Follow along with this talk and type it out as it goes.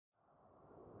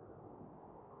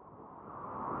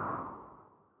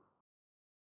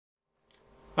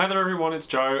Hi there everyone, it's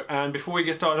Joe, and before we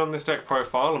get started on this deck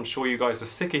profile, I'm sure you guys are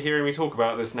sick of hearing me talk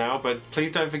about this now, but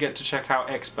please don't forget to check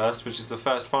out X-Burst, which is the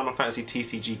first Final Fantasy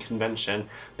TCG convention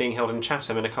being held in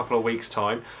Chatham in a couple of weeks'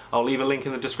 time. I'll leave a link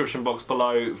in the description box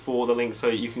below for the link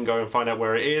so that you can go and find out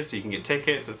where it is, so you can get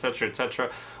tickets, etc, etc.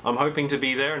 I'm hoping to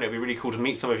be there and it'll be really cool to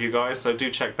meet some of you guys, so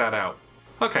do check that out.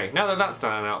 Okay, now that that's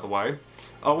done and out of the way,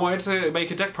 I wanted to make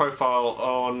a deck profile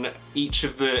on each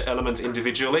of the elements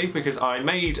individually because I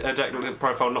made a deck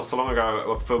profile not so long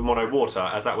ago for Mono Water,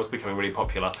 as that was becoming really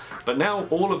popular. But now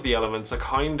all of the elements are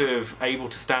kind of able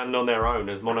to stand on their own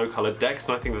as mono-coloured decks,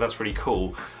 and I think that that's really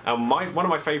cool. And one of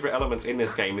my favourite elements in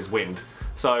this game is wind.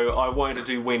 So I wanted to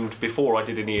do wind before I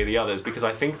did any of the others because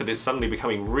I think that it's suddenly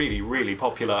becoming really, really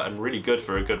popular and really good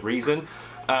for a good reason.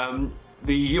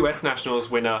 The US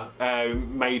Nationals winner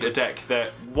made a deck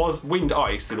that was wind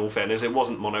ice, in all fairness. It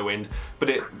wasn't mono wind, but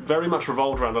it very much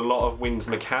revolved around a lot of wind's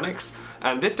mechanics,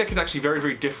 and this deck is actually very,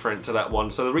 very different to that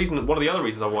one. So one of the other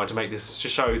reasons I wanted to make this is to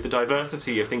show the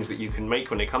diversity of things that you can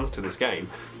make when it comes to this game.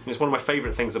 And it's one of my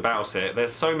favourite things about it.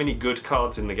 There's so many good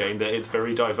cards in the game that it's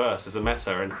very diverse as a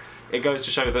meta, and it goes to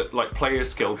show that like player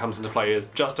skill comes into play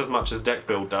just as much as deck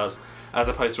build does, as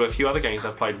opposed to a few other games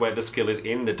I've played where the skill is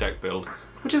in the deck build,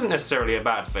 which isn't necessarily a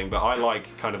bad thing, but I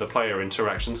like kind of the player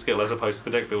interaction skill as opposed to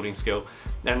the deck building skill,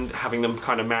 and having them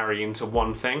kind of marry into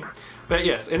one thing. But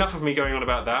yes, enough of me going on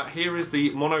about that. Here is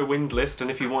the mono wind list, and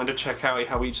if you wanted to check out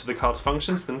how each of the cards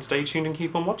functions, then stay tuned and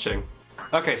keep on watching.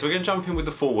 Okay, so we're going to jump in with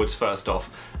the forwards first off,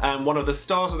 and one of the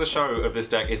stars of the show of this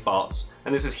deck is Bartz,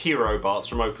 and this is Hero Bartz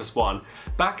from Opus 1.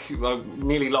 Back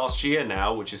nearly last year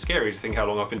now, which is scary to think how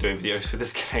long I've been doing videos for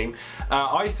this game,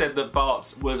 I said that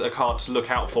Bartz was a card to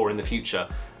look out for in the future,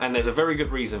 and there's a very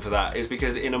good reason for that, is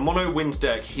because in a mono wind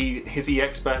deck, his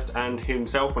EX Burst and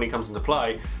himself when he comes into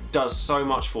play does so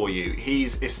much for you.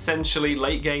 He's essentially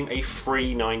late game a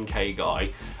free 9k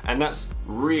guy, and that's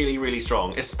really, really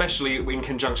strong, especially in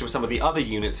conjunction with some of the other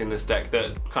units in this deck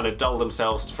that kind of dull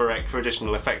themselves for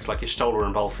additional effects like Y'shtola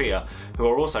and Balthier, who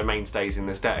are also mainstays in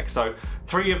this deck. So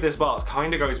 3 of this Bartz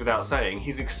kind of goes without saying.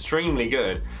 He's extremely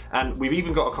good, and we've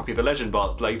even got a copy of the Legend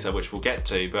Bartz later, which we'll get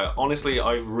to, but honestly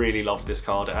I really love this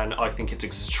card and I think it's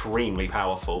extremely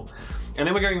powerful. And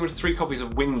then we're going with 3 copies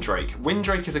of Windrake.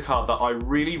 Windrake is a card that I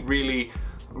really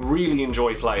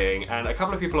enjoy playing, and a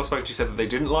couple of people I spoke to said that they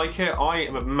didn't like it. I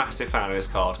am a massive fan of this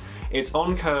card. It's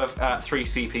on curve at 3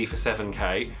 CP for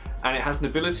 7k, and it has an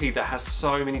ability that has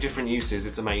so many different uses,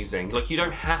 it's amazing. Like, you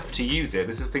don't have to use it.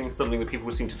 This is something that people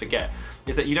seem to forget,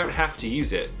 is that you don't have to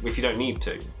use it if you don't need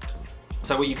to.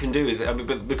 So what you can do is,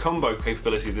 the combo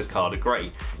capabilities of this card are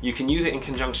great. You can use it in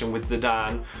conjunction with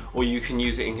Zidane, or you can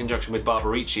use it in conjunction with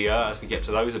Barbaricia, as we get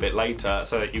to those a bit later,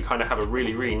 so that you kind of have a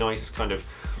really nice kind of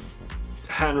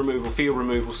hand removal, field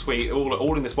removal suite,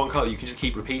 all in this one card. You can just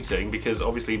keep repeating because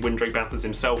obviously Windrake bounces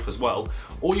himself as well.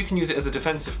 Or you can use it as a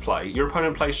defensive play. Your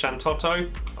opponent plays Shantotto,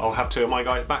 I'll have 2 of my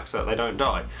guys back so that they don't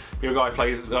die. Your guy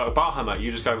plays Bahamut, you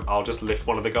just go, I'll just lift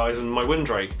one of the guys in my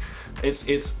Windrake.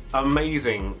 It's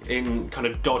amazing in kind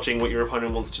of dodging what your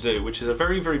opponent wants to do, which is a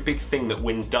very big thing that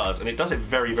Wind does, and it does it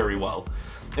very well.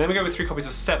 And then we go with 3 copies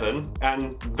of 7,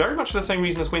 and very much for the same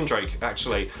reason as Windrake,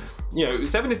 actually. You know,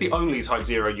 7 is the only Type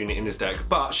 0 unit in this deck,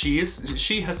 but she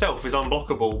herself is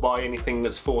unblockable by anything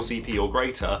that's 4 CP or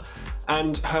greater,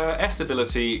 and her S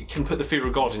ability can put the Fear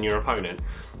of God in your opponent.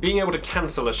 Being able to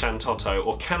cancel a Shantotto,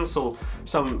 or cancel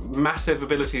some massive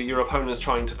ability that your opponent's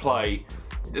trying to play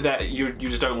that you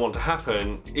just don't want to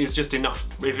happen, is just enough.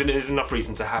 If it is enough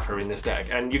reason to have her in this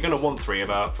deck, and you're going to want 3 of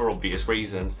her for obvious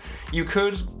reasons. You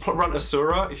could run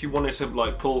Asura if you wanted to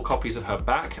like pull copies of her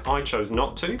back. I chose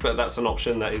not to, but that's an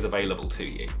option that is available to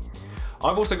you.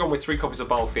 I've also gone with 3 copies of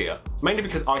Balthier, mainly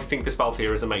because I think this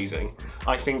Balthier is amazing.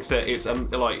 I think that it's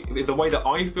like the way that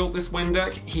I've built this wind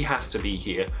deck, he has to be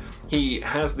here. He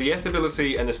has the S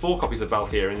ability, and there's 4 copies of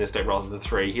Balthier in this deck rather than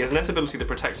 3. He has an S ability that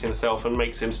protects himself and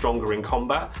makes him stronger in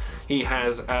combat. He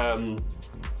has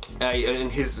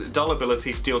and his dull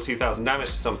ability to deal 2000 damage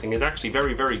to something is actually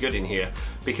very good in here,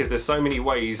 because there's so many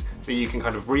ways that you can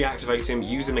kind of reactivate him,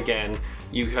 use him again.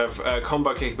 You have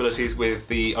combo capabilities with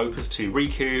the Opus 2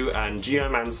 Riku and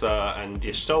Geomancer and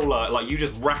Y'shtola. Like, you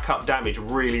just rack up damage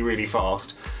really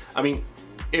fast. I mean,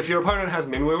 if your opponent has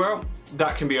Minwu out,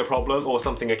 that can be a problem, or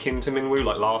something akin to Minwu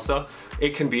like Larsa.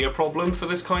 It can be a problem for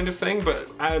this kind of thing,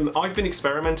 but I've been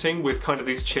experimenting with kind of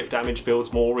these chip damage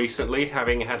builds more recently,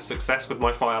 having had success with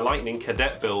my Fire Lightning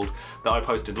Cadet build that I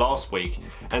posted last week,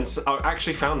 and so I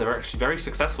actually found they're actually very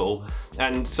successful.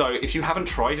 And so if you haven't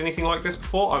tried anything like this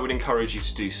before, I would encourage you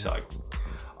to do so.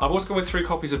 I've also gone with 3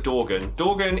 copies of Dorgan.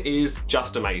 Dorgan is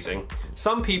just amazing.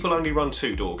 Some people only run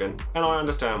 2 Dorgan, and I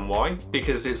understand why,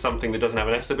 because it's something that doesn't have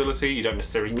an S ability, you don't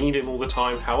necessarily need him all the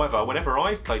time. However, whenever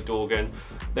I've played Dorgan,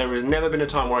 there has never been a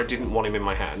time where I didn't want him in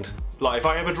my hand. Like, if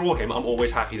I ever draw him, I'm always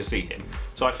happy to see him.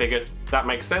 So I figured, that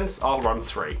makes sense, I'll run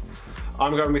 3.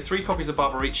 I'm going with 3 copies of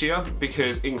Barbaricia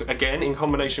because, again, in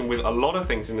combination with a lot of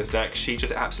things in this deck, she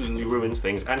just absolutely ruins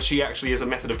things, and she actually is a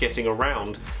method of getting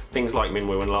around things like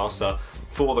Minwu and Larsa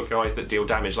for the guys that deal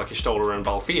damage like Y'shtola and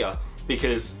Balthier,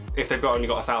 because if they've only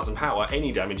got 1000 power,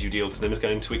 any damage you deal to them is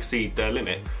going to exceed their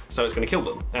limit, so it's going to kill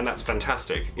them, and that's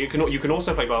fantastic. You can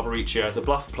also play Barbaricia as a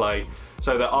bluff play,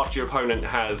 so that after your opponent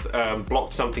has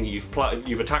blocked something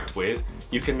you've attacked with,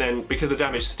 you can then, because the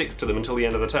damage sticks to them until the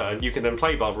end of the turn, you can then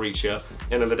play Barbaricia,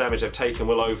 and then the damage they've taken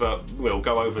will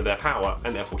go over their power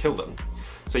and therefore kill them.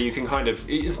 So you can kind of,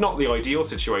 it's not the ideal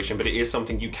situation, but it is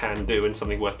something you can do and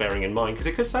something worth bearing in mind because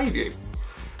it could save you.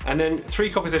 And then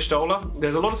 3 copies of Y'shtola.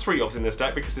 There's a lot of 3-ofs in this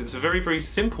deck because it's a very, very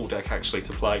simple deck actually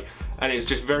to play, and it's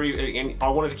just very, I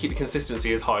wanted to keep the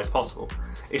consistency as high as possible.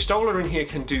 Y'shtola in here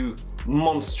can do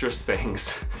monstrous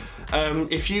things.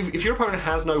 If your opponent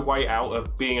has no way out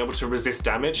of being able to resist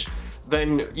damage,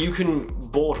 then you can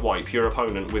board wipe your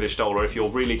opponent with Y'shtola if you're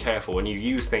really careful and you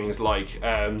use things like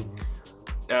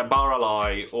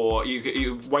Baralai, or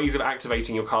ways of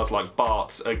activating your cards like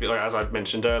Bart, as I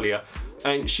mentioned earlier,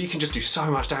 and she can just do so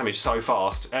much damage so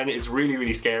fast, and it's really,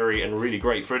 really scary and really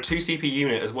great for a 2 CP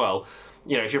unit as well.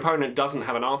 You know, if your opponent doesn't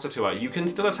have an answer to her, you can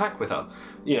still attack with her.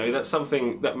 You know, that's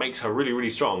something that makes her really,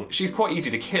 really strong. She's quite easy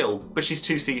to kill, but she's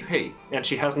 2 CP, and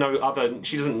she has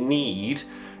she doesn't need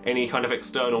any kind of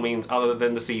external means other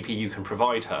than the CP you can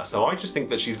provide her. So I just think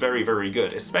that she's very, very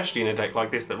good, especially in a deck like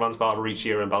this that runs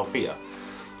Barbaricia and Balthier.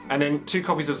 And then 2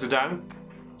 copies of Zidane.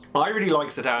 I really like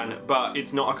Zidane, but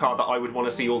it's not a card that I would want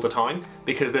to see all the time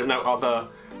because there's no other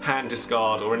hand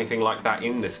discard or anything like that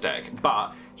in this deck.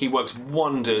 But he works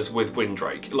wonders with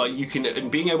Windrake. Like,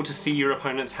 being able to see your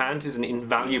opponent's hand is an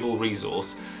invaluable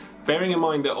resource. Bearing in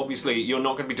mind that obviously you're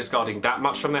not going to be discarding that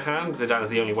much from their hand, Zidane is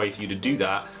the only way for you to do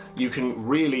that. You can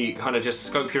really kind of just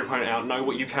scope your opponent out, know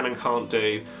what you can and can't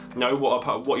do, know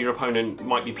what your opponent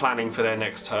might be planning for their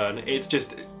next turn. It's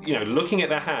just, you know, looking at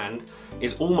their hand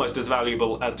is almost as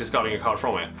valuable as discarding a card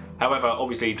from it. However,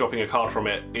 obviously dropping a card from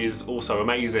it is also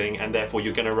amazing, and therefore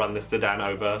you're going to run the Zidane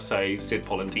over, say, Sid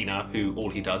Polentina, who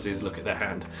all he does is look at their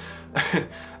hand.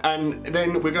 And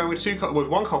then we're going with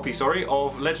 1 copy,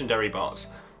 of Legendary Barts.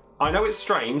 I know it's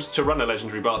strange to run a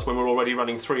Legendary Barts when we're already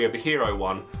running 3 of the Hero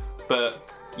one,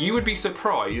 but you would be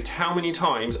surprised how many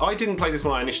times, I didn't play this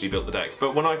when I initially built the deck,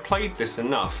 but when I played this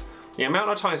enough, the amount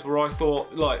of times where I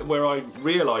thought, where I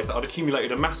realised that I'd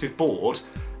accumulated a massive board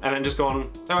and then just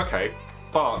gone, oh, okay,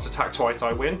 Barts attack twice,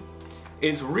 I win.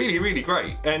 It's really, really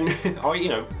great. And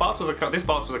this Barts was a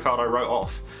card I wrote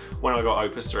off when I got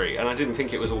Opus 3, and I didn't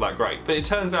think it was all that great. But it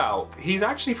turns out he's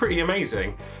actually pretty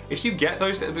amazing. If you get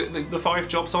the 5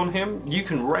 jobs on him, you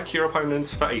can wreck your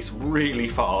opponent's face really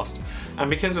fast. And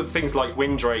because of things like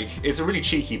Windrake, it's a really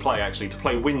cheeky play actually to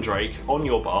play Windrake on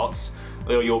your Barts,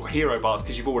 or your Hero Barts,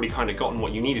 because you've already kind of gotten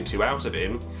what you needed to out of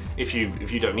him, if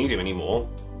you don't need him anymore.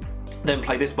 Then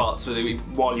play this Barts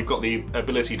while you've got the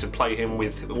ability to play him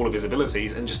with all of his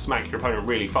abilities and just smack your opponent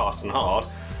really fast and hard.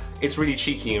 It's really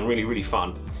cheeky and really, really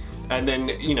fun. And then,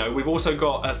 you know, we've also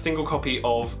got a single copy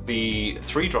of the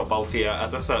 3-drop Balthier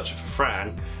as a searcher for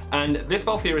Fran. And this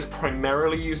Balthier is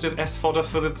primarily used as S-fodder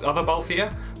for the other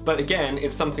Balthier, but again,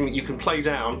 it's something that you can play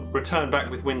down, return back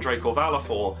with Windrake or Valor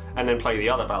for, and then play the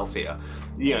other Balthier.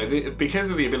 You know, because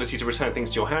of the ability to return things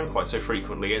to your hand quite so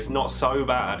frequently, it's not so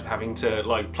bad having to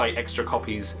play extra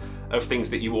copies of things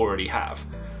that you already have.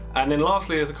 And then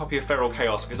lastly, there's a copy of Feral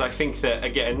Chaos, because I think that,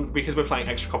 again, because we're playing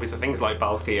extra copies of things like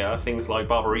Balthier, things like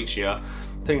Barbaricia,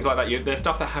 things like that, there's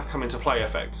stuff that have come into play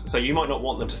effects, so you might not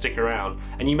want them to stick around,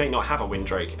 and you may not have a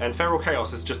Windrake. And Feral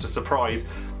Chaos is just a surprise,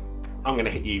 I'm going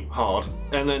to hit you hard.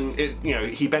 And then,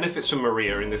 he benefits from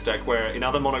Maria in this deck, where in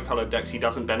other monocolored decks he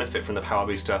doesn't benefit from the Power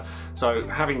Booster, so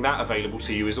having that available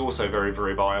to you is also very,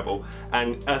 very viable.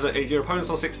 And if your opponent's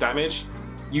on 6 damage,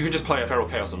 you can just play a Feral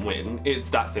Chaos and win. It's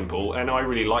that simple, and I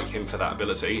really like him for that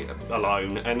ability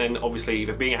alone. And then obviously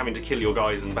having to kill your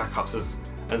guys and backups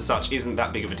and such isn't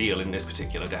that big of a deal in this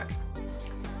particular deck.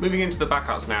 Moving into the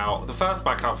backups now, the first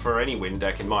backup for any win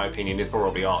deck in my opinion is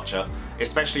probably Archer,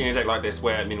 especially in a deck like this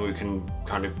where Minwu can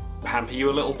kind of hamper you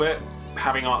a little bit.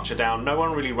 having Archer down, no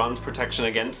one really runs protection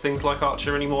against things like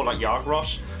Archer anymore, like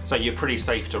Yargrosh, so you're pretty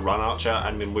safe to run Archer,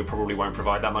 and we probably won't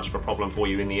provide that much of a problem for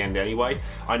you in the end anyway.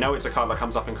 I know it's a card that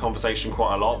comes up in conversation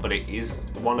quite a lot, but it is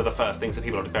one of the first things that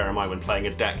people have to bear in mind when playing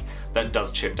a deck that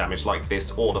does chip damage like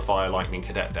this, or the Fire Lightning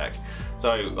Cadet deck.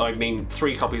 So, I mean,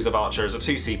 3 copies of Archer as a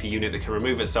 2 CP unit that can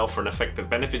remove itself for an effect that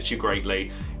benefits you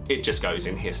greatly, it just goes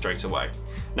in here straight away.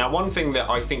 Now, one thing that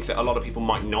I think that a lot of people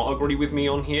might not agree with me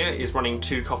on here is running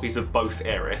 2 copies of both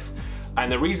Aerith.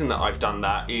 And the reason that I've done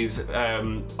that is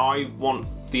I want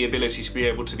the ability to be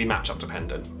able to be matchup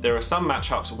dependent. There are some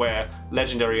matchups where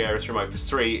Legendary Aerith from Opus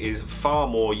 3 is far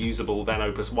more usable than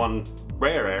Opus 1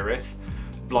 Rare Aerith.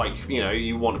 Like, you know,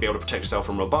 you want to be able to protect yourself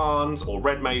from Rabans or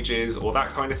Red Mages or that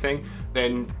kind of thing,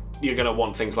 then you're going to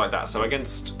want things like that. So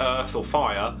against Earth or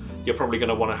Fire, you're probably going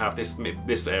to want to have this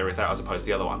Aerith out as opposed to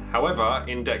the other one. However,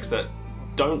 in decks that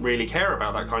don't really care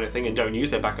about that kind of thing and don't use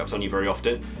their backups on you very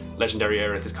often, Legendary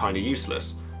Aerith is kind of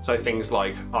useless. So things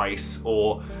like Ice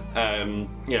or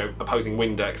you know, opposing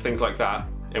wind decks, things like that,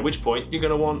 at which point you're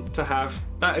going to want to have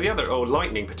that, the other, or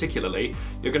Lightning particularly,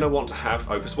 you're going to want to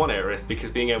have Opus 1 Aerith, because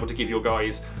being able to give your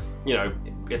guys, you know,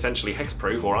 essentially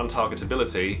hexproof or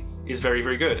untargetability is very,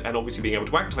 very good, and obviously being able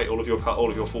to activate all of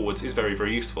your forwards is very,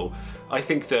 very useful. I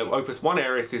think that Opus 1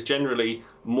 Aerith is generally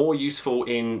more useful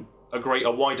in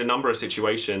a wider number of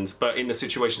situations, but in the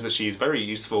situations that she's very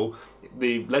useful,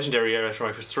 the Legendary Aerith from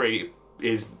Opus 3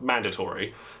 is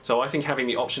mandatory. So I think having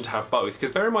the option to have both,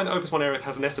 because bear in mind that Opus 1 Aerith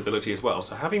has an S ability as well,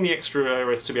 so having the extra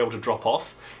Aerith to be able to drop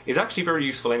off is actually very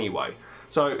useful anyway.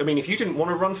 So, I mean, if you didn't want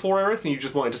to run 4 Aerith and you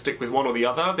just wanted to stick with one or the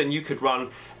other, then you could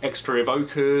run extra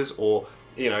Evokers or,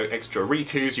 you know, extra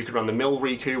Rikus. You could run the Mill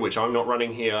Riku, which I'm not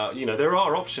running here. You know, there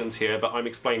are options here, but I'm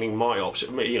explaining my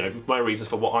option, you know, my reasons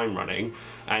for what I'm running,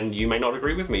 and you may not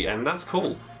agree with me, and that's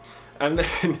cool. And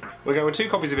then we're going with 2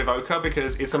 copies of Evoker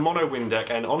because it's a mono wind deck,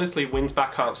 and honestly, wind's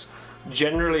backups,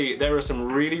 generally, there are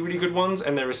some really, really good ones,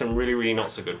 and there are some really, really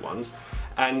not so good ones.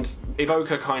 And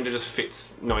Evoker kind of just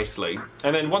fits nicely.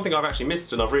 And then one thing I've actually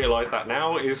missed, and I've realised that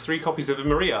now, is 3 copies of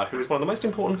Maria, who is one of the most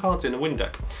important cards in a wind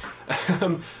deck.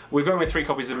 We're going with 3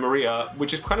 copies of Maria,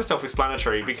 which is kind of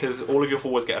self-explanatory because all of your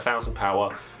forwards get 1000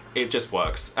 power. It just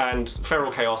works. And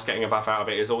Feral Chaos getting a buff out of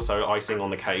it is also icing on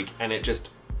the cake, and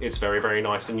it's very, very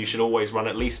nice, and you should always run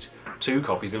at least 2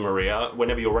 copies of Maria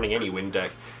whenever you're running any wind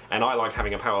deck. And I like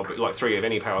having a power, like 3 of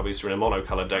any power booster in a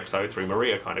mono-coloured deck, so 3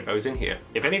 Maria kind of goes in here.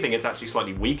 If anything, it's actually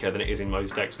slightly weaker than it is in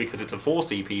most decks because it's a 4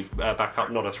 CP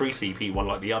backup, not a 3 CP one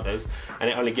like the others, and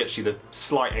it only gets you the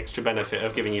slight extra benefit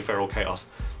of giving you Feral Chaos.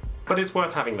 But it's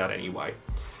worth having that anyway.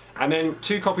 And then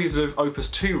 2 copies of Opus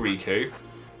 2 Riku.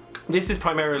 This is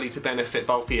primarily to benefit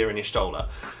Balthier and Y'shtola.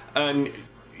 And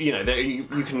you know,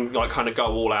 you can like kind of go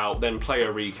all out, then play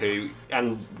a Riku,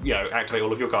 and you know, activate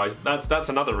all of your guys. That's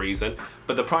another reason,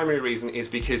 but the primary reason is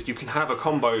because you can have a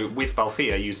combo with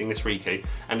Balthier using this Riku,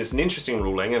 and it's an interesting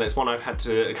ruling, and it's one I've had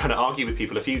to kind of argue with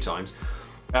people a few times.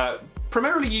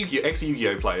 Primarily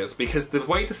ex-Yu-Gi-Oh players, because the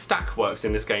way the stack works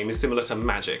in this game is similar to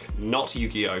Magic, not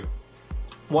Yu-Gi-Oh.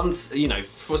 Once, you know,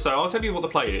 so I'll tell you what the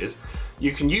play is.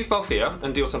 You can use Balthier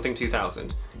and deal something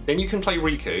 2000. Then you can play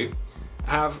Riku,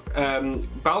 have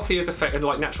Balthier's effect,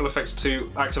 like natural effect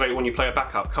to activate when you play a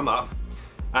backup, come up,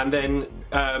 and then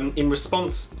in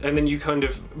response, and then you kind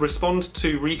of respond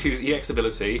to Riku's EX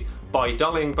ability by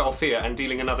dulling Balthier and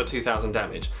dealing another 2000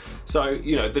 damage. So,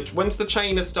 you know, once the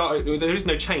chain has started, there is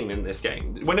no chain in this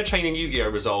game. When a chain in Yu-Gi-Oh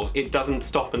resolves, it doesn't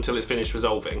stop until it's finished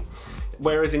resolving.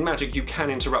 Whereas in Magic, you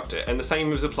can interrupt it, and the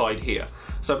same is applied here.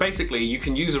 So basically, you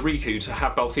can use a Riku to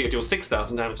have Balthier deal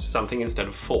 6000 damage to something instead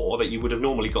of 4 that you would have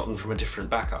normally gotten from a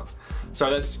different backup.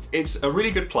 So it's a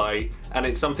really good play, and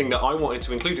it's something that I wanted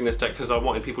to include in this deck because I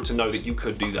wanted people to know that you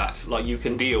could do that. Like, you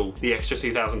can deal the extra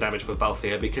 2000 damage with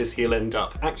Balthier because he'll end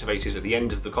up activated at the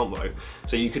end of the combo.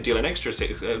 So you could deal an extra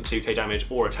 2k damage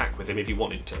or attack with him if you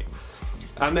wanted to.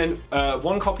 And then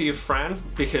 1 copy of Fran,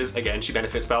 because again, she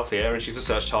benefits Balthier and she's a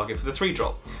search target for the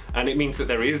 3-drop. And it means that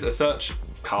there is a search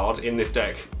card in this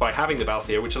deck by having the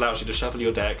Balthier, which allows you to shuffle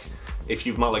your deck if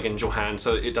you've mulliganed your hand,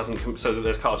 so it doesn't, so that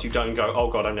there's cards you don't go, oh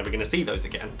god, I'm never going to see those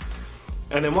again.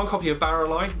 And then 1 copy of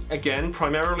Baralai, again,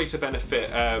 primarily to benefit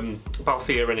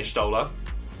Balthier and Y'shtola.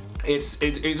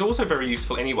 It's also very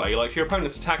useful anyway. Like, if your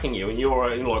opponent's attacking you and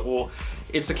you're like, well,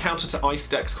 it's a counter to ice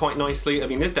decks quite nicely. I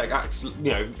mean, this deck acts,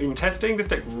 you know, in testing, this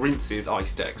deck rinses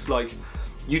ice decks. Like,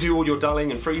 you do all your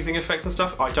dulling and freezing effects and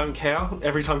stuff, I don't care.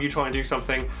 Every time you try and do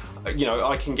something, you know,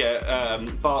 I can get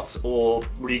Bart's or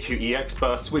Riku EX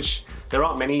bursts, which there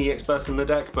aren't many EX bursts in the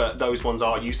deck, but those ones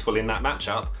are useful in that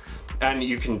matchup. And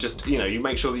you can just, you know, you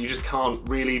make sure that you just can't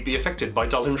really be affected by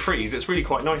dull and freeze. It's really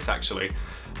quite nice, actually.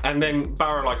 And then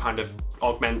Barreleye kind of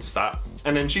augments that.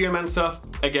 And then Geomancer,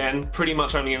 again, pretty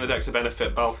much only in the deck to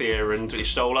benefit Balthier and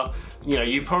Y'shtola. You know,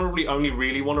 you probably only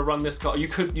really want to run this card. You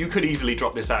could easily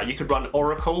drop this out. You could run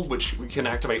Oracle, which can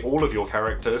activate all of your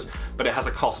characters, but it has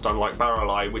a cost, unlike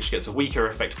Barreleye, which gets a weaker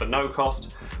effect for no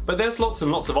cost. But there's lots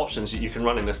and lots of options that you can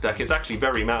run in this deck. It's actually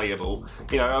very malleable.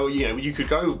 You know, you could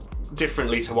go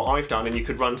differently to what I've done, and you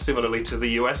could run similarly to the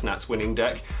US Nats winning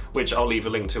deck, which I'll leave a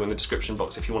link to in the description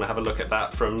box if you want to have a look at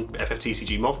that from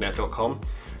FFTCG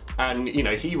And you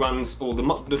know, he runs all the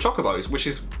Chocobos, which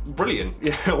is brilliant.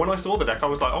 Yeah, when I saw the deck, I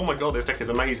was like, oh my god, this deck is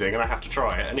amazing, and I have to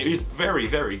try it, and it is very,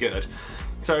 very good.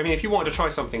 So I mean, if you wanted to try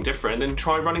something different, then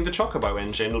try running the Chocobo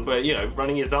engine, but you know,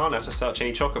 running Izana to search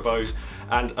any Chocobos,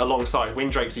 and alongside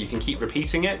Windrake so you can keep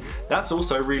repeating it, that's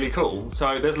also really cool.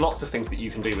 So there's lots of things that you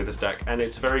can do with this deck, and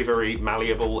it's very, very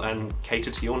malleable and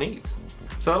catered to your needs.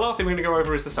 So the last thing we're going to go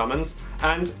over is the summons,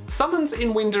 and summons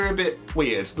in Wind are a bit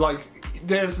weird. Like,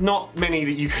 there's not many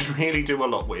that you can really do a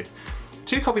lot with.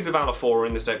 2 copies of Valor 4 are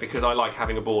in this deck because I like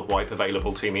having a board wipe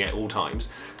available to me at all times.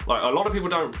 Like, a lot of people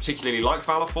don't particularly like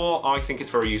Valor 4, I think it's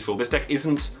very useful. This deck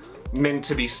isn't meant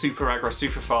to be super aggro,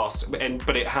 super fast,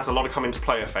 but it has a lot of come into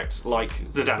play effects like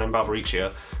Zidane and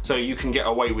Barbariccia, so you can get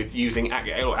away with using,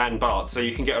 and Bart, so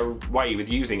you can get away with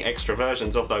using extra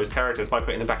versions of those characters by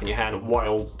putting them back in your hand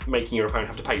while making your opponent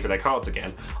have to pay for their cards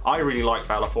again. I really like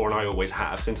Valor 4 and I always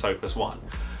have since Opus 1.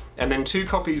 And then 2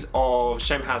 copies of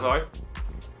Shemhazai,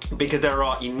 because there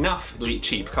are enough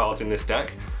cheap cards in this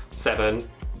deck. 7,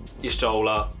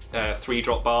 Y'shtola,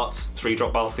 3-drop Bart,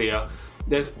 3-drop Balthier,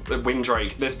 there's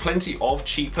Windrake. There's plenty of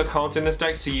cheaper cards in this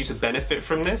deck for you to benefit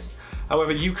from this.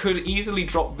 However, you could easily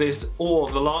drop this or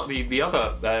the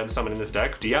other summon in this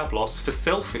deck, Diablos, for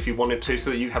Sylph if you wanted to,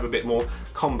 so that you have a bit more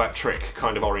combat trick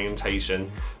kind of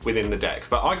orientation within the deck.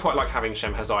 But I quite like having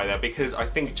Shemhazai there because I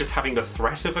think just having the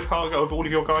threat of a card of all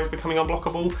of your guys becoming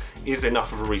unblockable is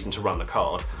enough of a reason to run the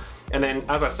card. And then,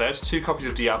 as I said, 2 copies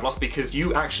of Diablos because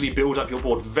you actually build up your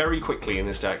board very quickly in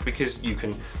this deck because you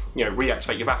can, you know,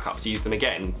 reactivate your backups, use them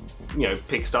again, you know,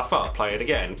 pick stuff up, play it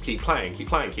again, keep playing, keep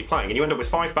playing, keep playing, and you end up with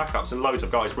 5 backups and loads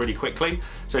of guys really quickly.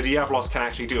 So Diablos can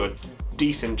actually do a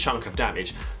decent chunk of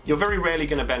damage. You're very rarely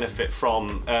going to benefit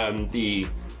from the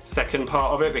second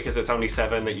part of it because it's only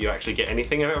 7 that you actually get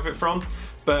anything out of it from,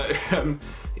 but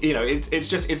you know,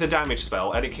 it's a damage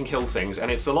spell and it can kill things,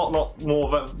 and it's a lot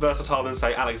more versatile than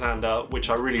say Alexander, which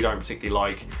I really don't particularly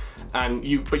like.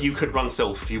 But you could run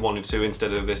Sylph if you wanted to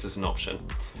instead of this as an option.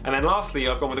 And then lastly,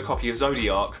 I've gone with a copy of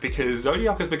Zodiark because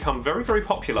Zodiark has become very, very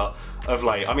popular of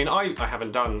late. I mean, I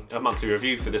haven't done a monthly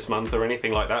review for this month or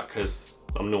anything like that because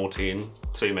I'm naughty and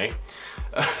sue me.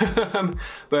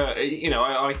 But you know,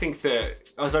 I think that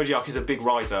Zodiark is a big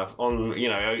riser on, you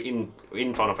know,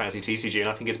 in Final Fantasy TCG, and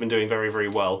I think it's been doing very, very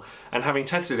well. And having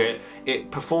tested it,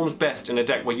 it performs best in a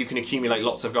deck where you can accumulate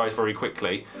lots of guys very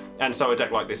quickly, and so a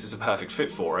deck like this is a perfect fit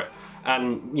for it.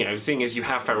 And you know, seeing as you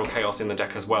have Feral Chaos in the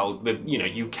deck as well, that you know,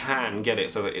 you can get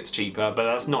it so that it's cheaper, but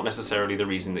that's not necessarily the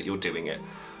reason that you're doing it.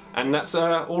 And that's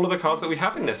all of the cards that we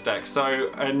have in this deck.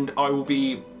 So, and I will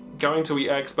be going to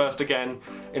EX Burst again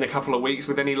in a couple of weeks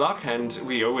with any luck, and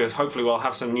hopefully we'll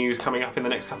have some news coming up in the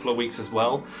next couple of weeks as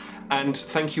well. And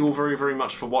thank you all very, very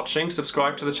much for watching.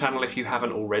 Subscribe to the channel if you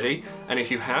haven't already, and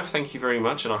if you have, thank you very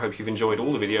much, and I hope you've enjoyed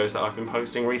all the videos that I've been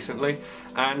posting recently,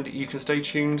 and you can stay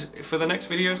tuned for the next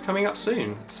videos coming up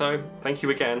soon. So thank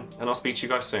you again, and I'll speak to you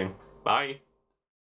guys soon. Bye!